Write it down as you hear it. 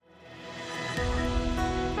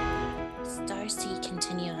StarSeed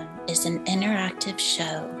Continuum is an interactive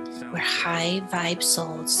show where high vibe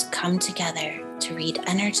souls come together to read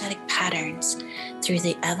energetic patterns through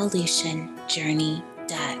the evolution journey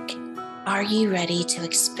deck. Are you ready to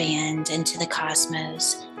expand into the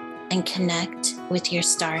cosmos and connect with your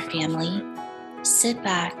star family? Sit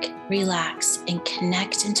back, relax, and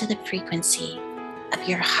connect into the frequency of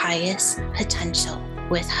your highest potential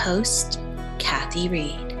with host Kathy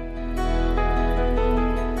Reed.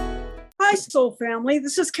 Hi, Soul Family.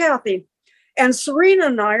 This is Kathy. And Serena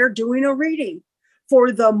and I are doing a reading for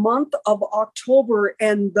the month of October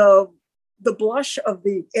and the blush of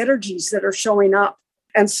the energies that are showing up.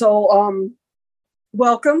 And so,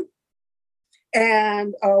 welcome.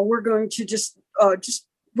 And we're going to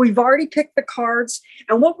we've already picked the cards.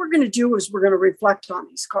 And what we're going to do is we're going to reflect on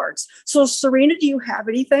these cards. So, Serena, do you have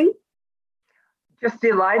anything? Just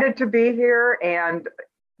delighted to be here and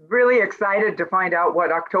really excited to find out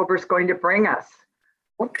what October is going to bring us.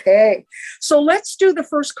 Okay, so let's do the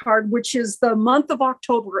first card, which is the month of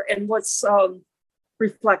October and what's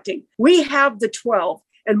reflecting. We have the 12,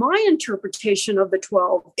 and my interpretation of the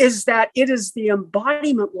 12 is that it is the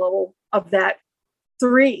embodiment level of that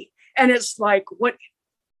 3. And it's like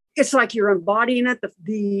you're embodying it,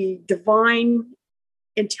 the divine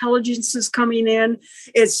intelligence is coming in,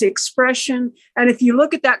 it's the expression. And if you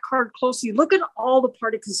look at that card closely, look at all the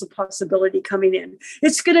particles of possibility coming in.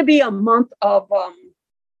 It's going to be a month of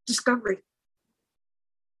discovery.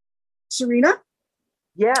 Serena?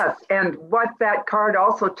 Yes, and what that card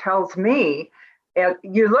also tells me,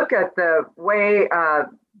 you look at the way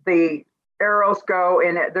the arrows go,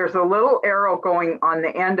 and there's a little arrow going on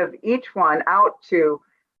the end of each one out to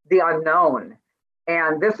the unknown.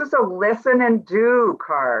 And this is a listen and do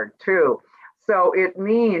card too. So it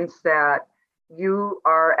means that you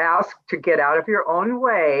are asked to get out of your own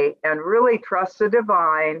way and really trust the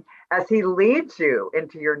divine as he leads you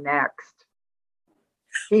into your next.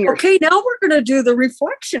 Okay, now we're going to do the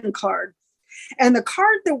reflection card. And the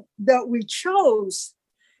card that we chose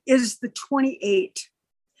is the 28.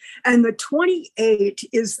 And the 28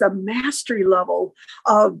 is the mastery level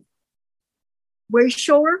of way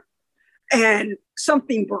shower and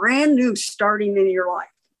something brand new starting in your life.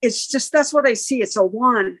 It's just, that's what I see. It's a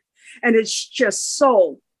 1. And it's just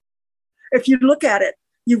so, if you look at it,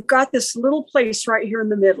 you've got this little place right here in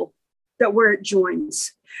the middle that where it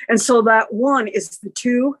joins. And so that 1 is the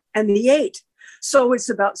 2 and the 8. So it's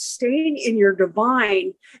about staying in your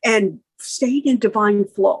divine and staying in divine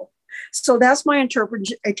flow. So that's my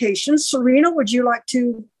interpretation. Serena, would you like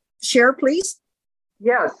to share, please?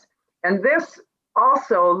 Yes. And this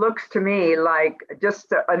also looks to me like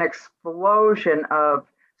just an explosion of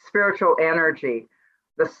spiritual energy.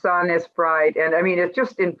 The sun is bright. And I mean, it's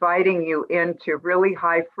just inviting you into really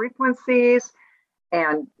high frequencies.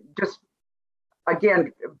 And just,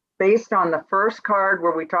 again, based on the first card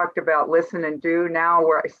where we talked about listen and do, now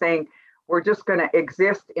we're saying we're just going to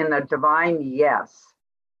exist in the divine yes.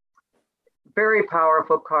 Very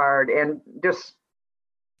powerful card. And just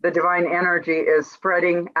the divine energy is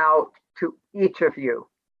spreading out to each of you.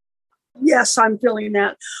 Yes, I'm feeling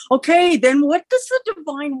that. Okay, then what does the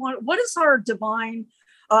divine want? What is our divine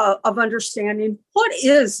of understanding? What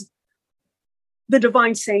is the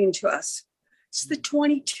divine saying to us? It's the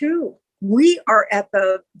 22. We are at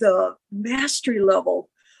the mastery level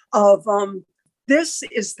of this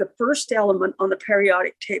is the first element on the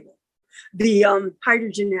periodic table, the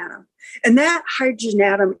hydrogen atom. And that hydrogen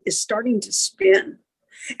atom is starting to spin.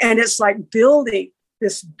 And it's like building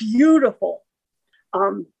this beautiful,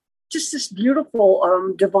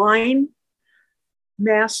 divine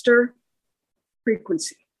master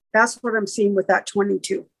frequency. That's what I'm seeing with that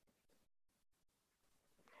 22.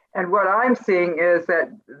 And what I'm seeing is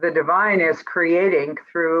that the divine is creating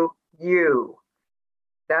through you.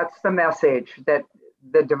 That's the message, that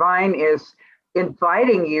the divine is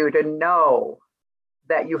inviting you to know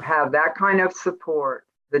that you have that kind of support.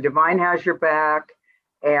 The divine has your back,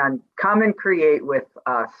 and come and create with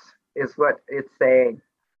us is what it's saying.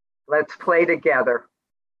 Let's play together.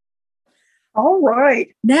 All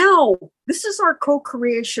right. Now, this is our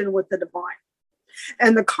co-creation with the divine.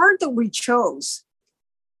 And the card that we chose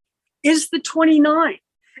is the 29.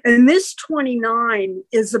 And this 29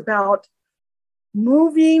 is about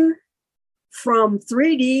moving from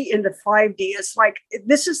 3D into 5D. It's like,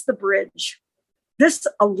 this is the bridge. This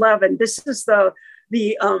 11, this is the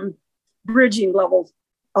bridging level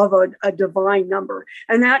of a divine number.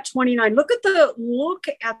 And that 29, look at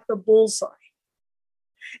the bullseye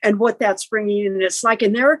and what that's bringing in. It's like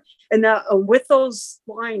in there, and with those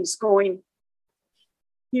lines going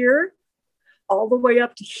here all the way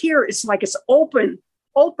up to here, it's like it's open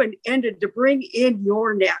open-ended to bring in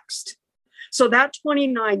your next. So that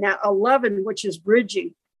 29, that 11, which is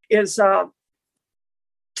bridging, is, to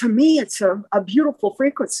me, it's a beautiful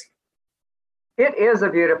frequency. It is a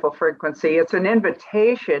beautiful frequency. It's an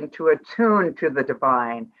invitation to attune to the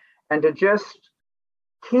divine and to just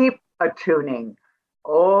keep attuning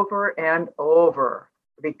over and over,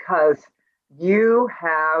 because you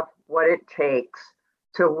have what it takes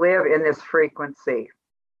to live in this frequency.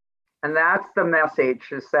 And that's the message,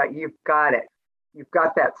 is that you've got it. You've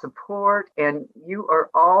got that support, and you are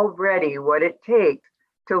already what it takes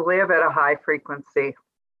to live at a high frequency.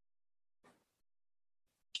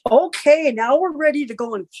 Okay, now we're ready to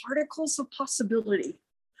go in particles of possibility.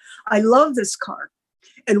 I love this card.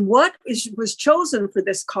 And what was chosen for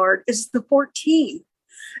this card is the 14.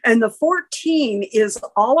 And the 14 is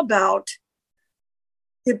all about,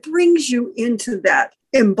 it brings you into that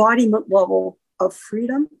embodiment level of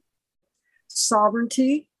freedom,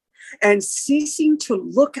 sovereignty, and ceasing to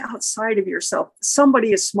look outside of yourself.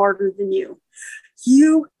 Somebody is smarter than you.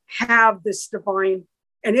 You have this divine,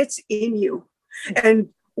 and it's in you. And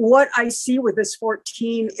what I see with this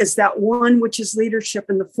 14 is that 1, which is leadership,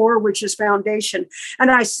 and the 4, which is foundation. And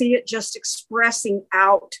I see it just expressing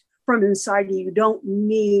out from inside you. You don't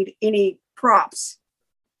need any props.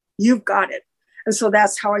 You've got it. And so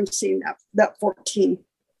that's how I'm seeing that 14.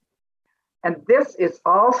 And this is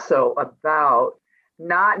also about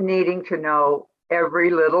not needing to know every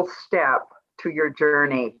little step to your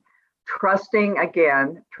journey. Trusting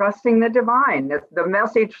the divine. The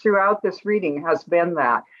message throughout this reading has been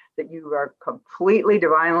that you are completely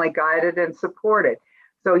divinely guided and supported.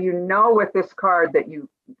 So you know with this card that you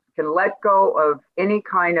can let go of any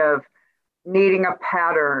kind of needing a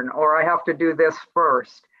pattern, or I have to do this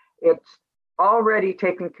first. It's already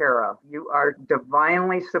taken care of. You are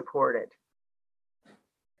divinely supported.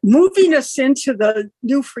 Moving us into the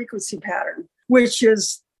new frequency pattern, which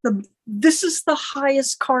is this is the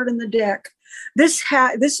highest card in the deck. This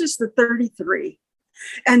is the 33.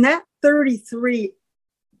 And that 33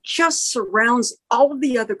 just surrounds all of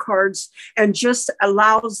the other cards and just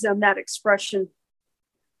allows them that expression.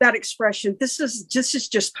 This is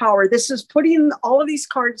just power. This is putting all of these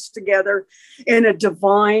cards together in a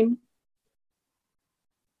divine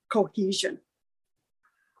cohesion.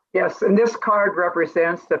 Yes, and this card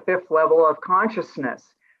represents the 5th level of consciousness,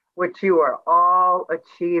 which you are all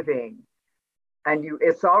achieving, and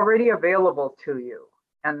it's already available to you.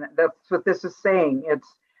 And that's what this is saying. It's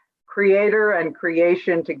creator and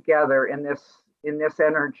creation together in this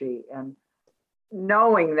energy, and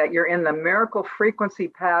knowing that you're in the miracle frequency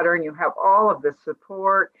pattern, you have all of the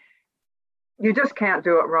support. You just can't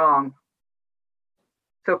do it wrong.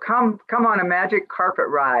 So come on a magic carpet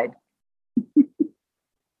ride.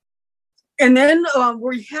 And then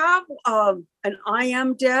we have an I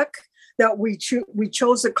Am deck that we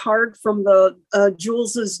chose a card from the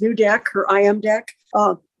Jules's new deck, her I Am deck.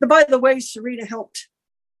 By the way, Serena helped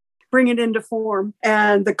bring it into form.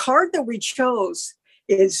 And the card that we chose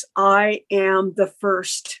is I Am the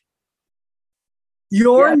First.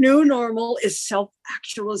 Your new normal is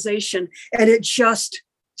self-actualization, and it just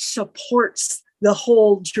supports the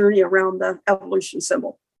whole journey around the evolution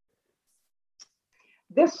symbol.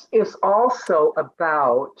 This is also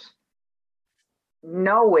about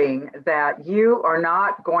knowing that you are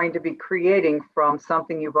not going to be creating from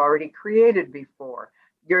something you've already created before.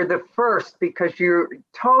 You're the first because you're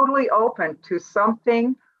totally open to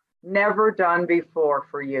something never done before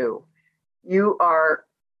for you. You are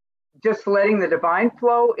just letting the divine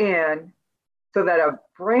flow in so that a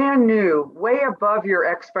brand new, way above your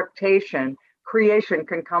expectation, creation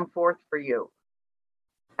can come forth for you.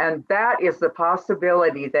 And that is the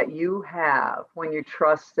possibility that you have when you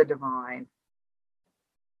trust the divine.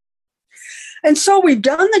 And so we've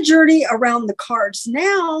done the journey around the cards.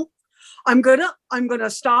 Now I'm gonna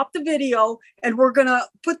stop the video, and we're gonna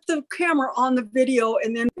put the camera on the video,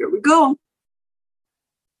 and then here we go.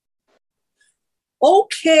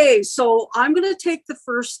 Okay, so I'm gonna take the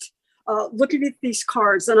first looking at these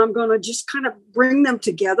cards, and I'm gonna just kind of bring them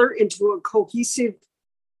together into a cohesive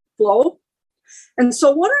flow. And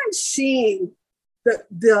so what I'm seeing,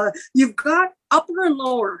 you've got upper and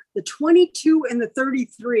lower, the 22 and the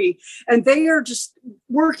 33, and they are just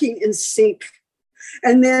working in sync.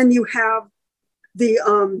 And then you have the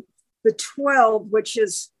 12, which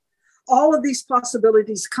is all of these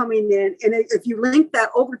possibilities coming in. And if you link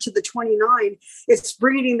that over to the 29, it's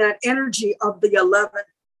bringing that energy of the 11.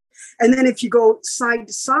 And then if you go side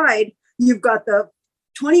to side, you've got the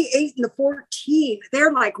 28 and the 14,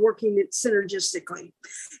 they're like working it synergistically.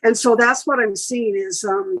 And so that's what I'm seeing is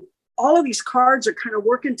all of these cards are kind of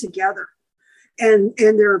working together. and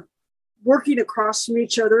they're working across from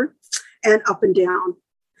each other and up and down.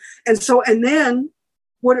 And then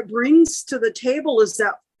what it brings to the table is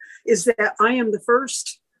that I am the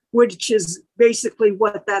first, which is basically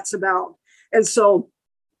what that's about. And so,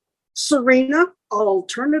 Serena, I'll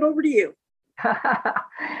turn it over to you.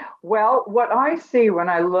 Well, what I see when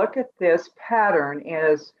I look at this pattern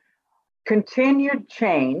is continued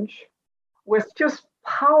change with just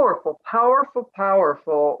powerful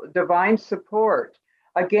divine support.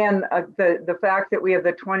 Again, the fact that we have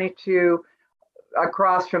the 22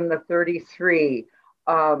 across from the 33,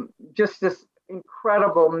 just this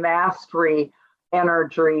incredible mastery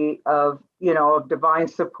energy of divine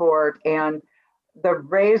support, and the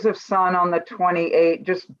rays of sun on the 28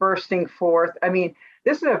 just bursting forth. I mean,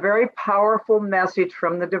 this is a very powerful message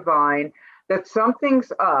from the divine that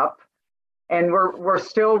something's up, and we're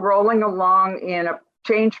still rolling along in a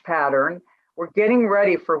change pattern. We're getting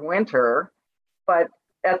ready for winter, but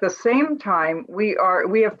at the same time, we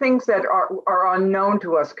have things that are unknown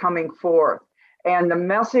to us coming forth. And the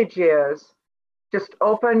message is just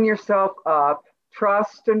open yourself up,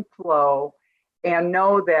 trust and flow, and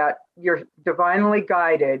know that you're divinely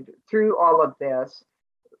guided through all of this.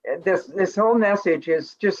 This whole message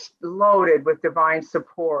is just loaded with divine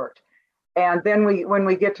support. And then when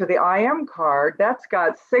we get to the I am card, that's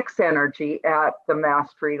got 6 energy at the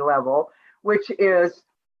mastery level, which is,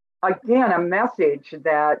 again, a message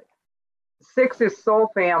that 6 is soul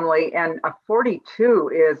family, and a 42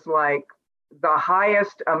 is like the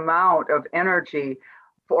highest amount of energy.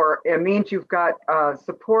 It means you've got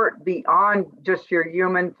support beyond just your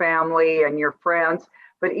human family and your friends,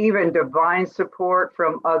 but even divine support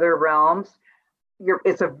from other realms.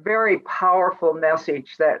 It's a very powerful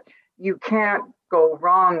message that you can't go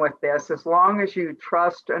wrong with this as long as you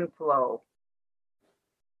trust and flow.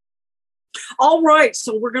 All right,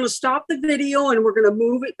 so we're going to stop the video and we're going to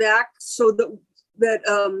move it back so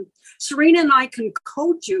that Serena and I can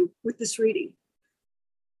code you with this reading.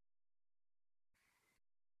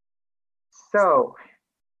 So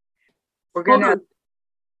we're going to,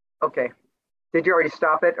 okay. Did you already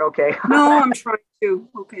stop it? Okay. No, I'm trying to.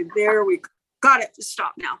 Okay, there we go. Got it.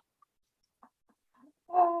 Stop now.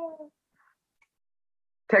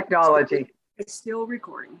 Technology. It's still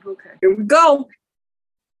recording. Okay, here we go.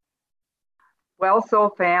 Well, soul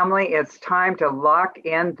family, it's time to lock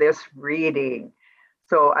in this reading.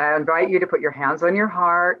 So I invite you to put your hands on your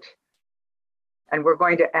heart, and we're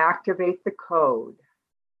going to activate the code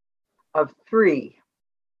of 3,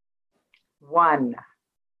 1,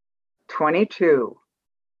 22,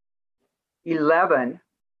 11,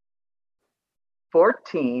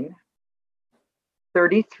 14,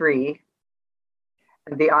 33,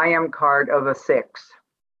 and the I am card of a 6.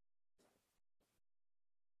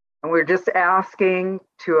 And we're just asking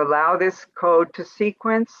to allow this code to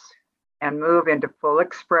sequence and move into full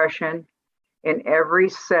expression in every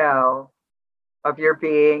cell of your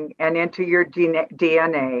being and into your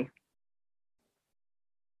DNA.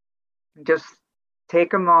 Just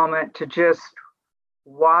take a moment to just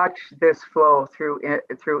watch this flow through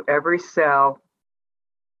every cell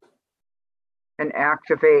and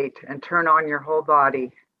activate and turn on your whole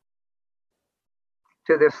body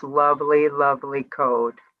to this lovely, lovely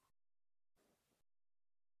code.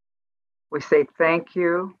 We say thank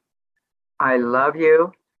you. I love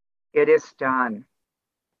you. It is done.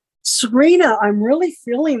 Serena, I'm really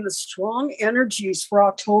feeling the strong energies for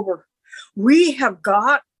October. We have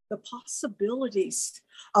got the possibilities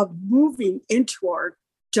of moving into our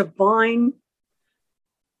divine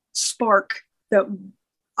spark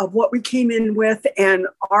of what we came in with and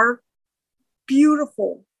our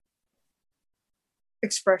beautiful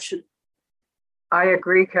expression. I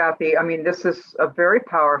agree, Kathy. I mean, this is a very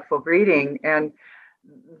powerful reading, and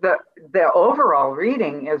the overall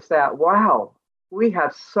reading is that, wow, we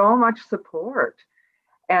have so much support.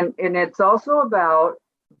 And it's also about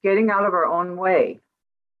getting out of our own way,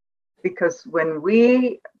 because when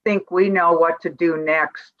we think we know what to do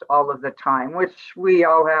next all of the time, which we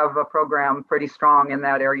all have a program pretty strong in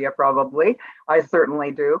that area, probably, I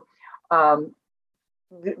certainly do,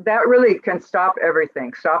 that really can stop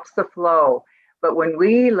everything, stops the flow. But when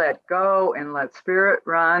we let go and let spirit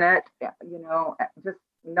run it, just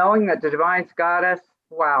knowing that the divine's got us,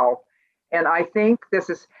 wow. And I think this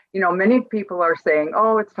is, many people are saying,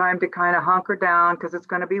 oh, it's time to kind of hunker down because it's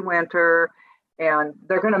going to be winter. And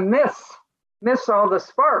they're going to miss all the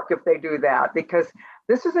spark if they do that, because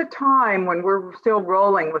this is a time when we're still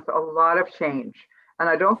rolling with a lot of change. And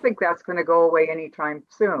I don't think that's going to go away anytime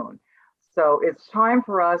soon. So it's time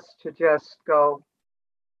for us to just go,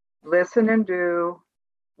 listen and do.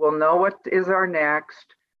 We'll know what is our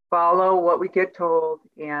next. follow what we get told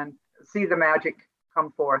and see the magic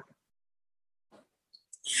come forth.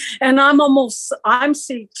 And I'm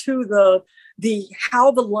seeing too the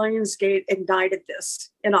how the Lionsgate ignited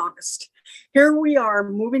this in August. Here we are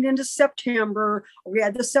moving into September. We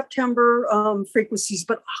had the September frequencies,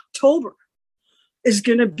 but October is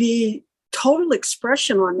going to be total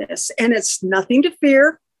expression on this. And it's nothing to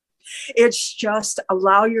fear. It's just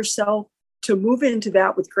allow yourself to move into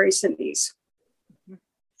that with grace and ease.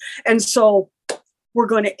 And so we're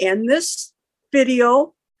going to end this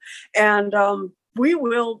video, and we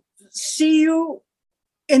will see you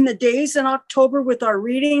in the days in October with our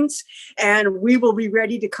readings, and we will be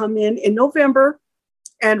ready to come in November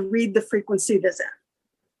and read the frequency visit.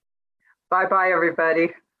 Bye-bye,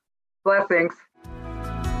 everybody. Blessings.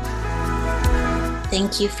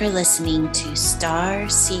 Thank you for listening to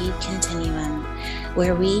StarSeed Continuum,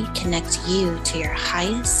 where we connect you to your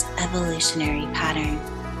highest evolutionary pattern.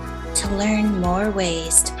 To learn more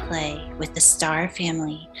ways to play with the Star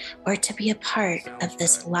family or to be a part of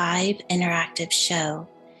this live interactive show,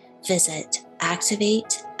 visit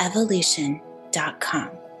activateevolution.com.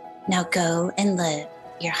 Now go and live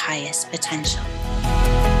your highest potential.